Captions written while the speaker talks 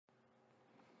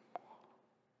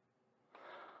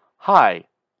Hi,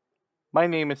 my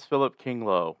name is Philip King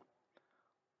Lowe.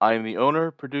 I am the owner,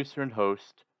 producer, and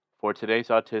host for today's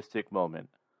Autistic Moment,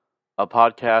 a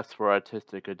podcast for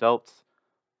autistic adults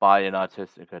by an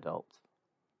autistic adult.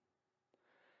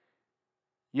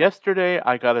 Yesterday,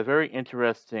 I got a very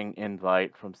interesting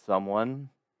invite from someone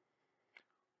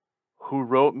who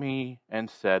wrote me and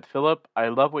said, Philip, I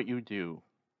love what you do.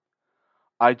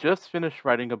 I just finished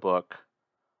writing a book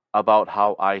about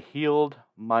how I healed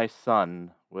my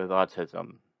son with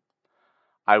autism.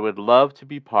 I would love to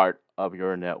be part of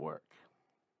your network.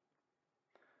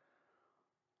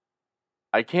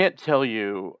 I can't tell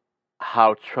you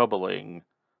how troubling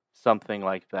something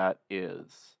like that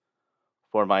is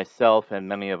for myself and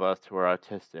many of us who are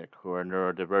autistic, who are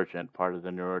neurodivergent, part of the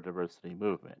neurodiversity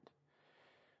movement.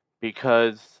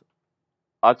 Because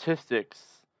autistics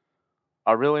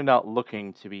are really not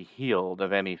looking to be healed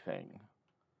of anything.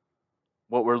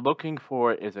 What we're looking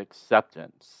for is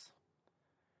acceptance.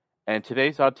 And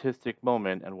today's autistic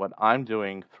moment, and what I'm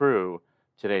doing through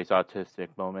today's autistic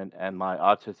moment and my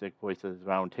Autistic Voices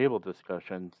Roundtable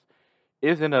discussions,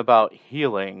 isn't about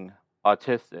healing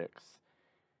autistics.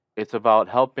 It's about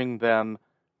helping them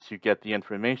to get the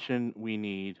information we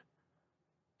need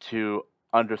to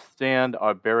understand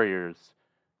our barriers,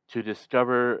 to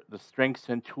discover the strengths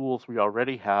and tools we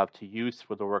already have to use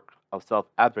for the work of self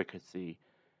advocacy.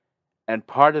 And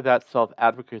part of that self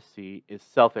advocacy is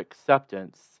self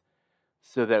acceptance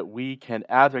so that we can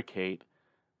advocate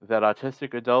that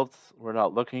autistic adults, we're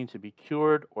not looking to be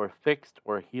cured or fixed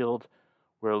or healed.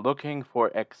 We're looking for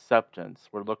acceptance.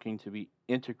 We're looking to be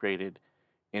integrated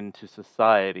into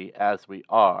society as we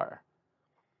are.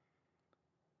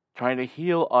 Trying to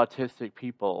heal autistic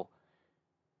people,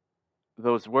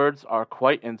 those words are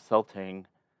quite insulting,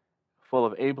 full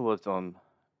of ableism,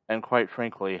 and quite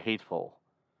frankly, hateful.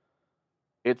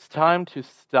 It's time to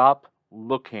stop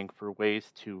looking for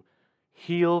ways to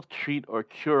heal, treat, or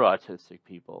cure autistic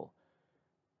people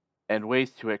and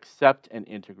ways to accept and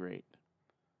integrate.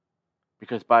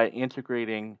 Because by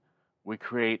integrating, we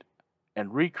create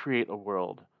and recreate a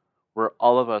world where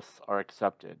all of us are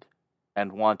accepted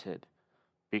and wanted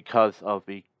because of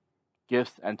the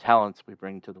gifts and talents we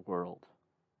bring to the world.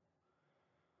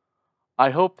 I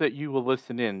hope that you will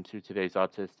listen in to today's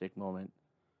autistic moment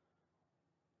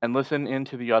and listen in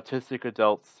to the autistic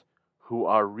adults who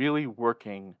are really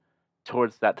working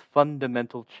towards that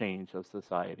fundamental change of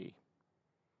society.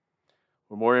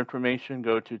 For more information,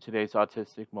 go to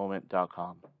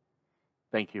todaysautisticmoment.com.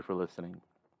 Thank you for listening.